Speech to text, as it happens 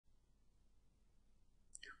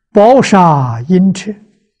宝沙映澈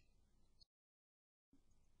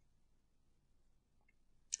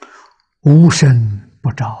无深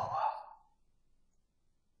不照啊，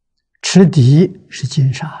池底是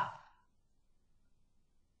金沙，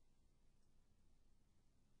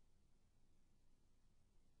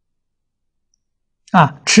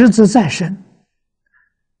池子再深，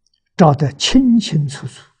照得清清楚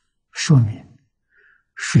楚，说明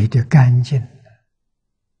水的干净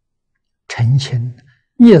澄清，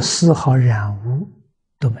一丝毫染污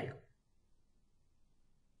都没有。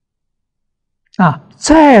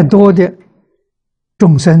再多的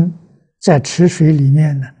众生在池水里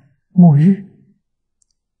面呢沐浴，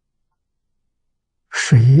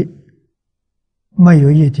水没有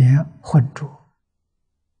一点浑浊，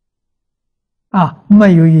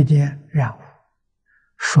没有一点染污，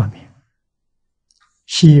说明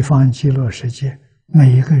西方极乐世界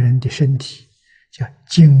每一个人的身体叫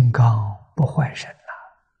金刚不坏身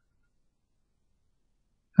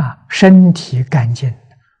身体干净，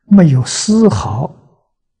没有丝毫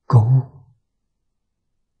垢污。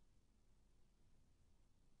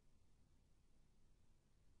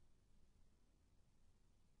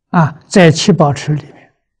在七宝池里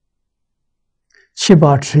面，七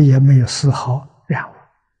宝池也没有丝毫染污。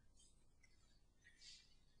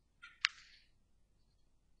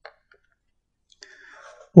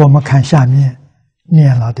我们看下面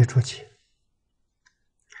念老的注解：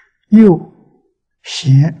右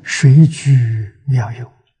显水具妙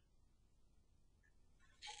用，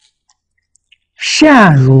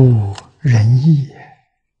善如人意。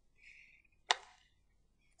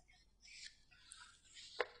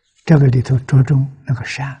这个里头着重那个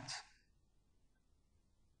善字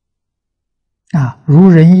如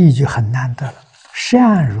人意就很难得了。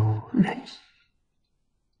善如人意，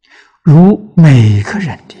如每个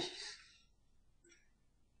人的意思，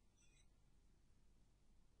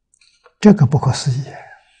这个不可思议。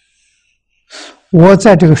我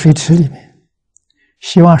在这个水池里面，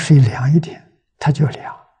希望水凉一点，它就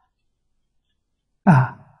凉。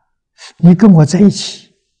你跟我在一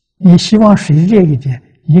起，你希望水热一点，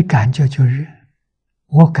你感觉就热，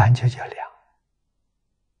我感觉就凉。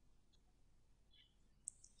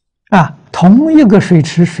同一个水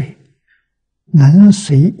池水，能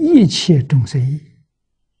随一切众生意，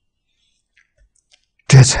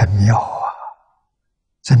这才妙啊！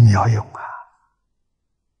这妙用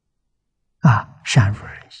善如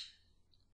人意。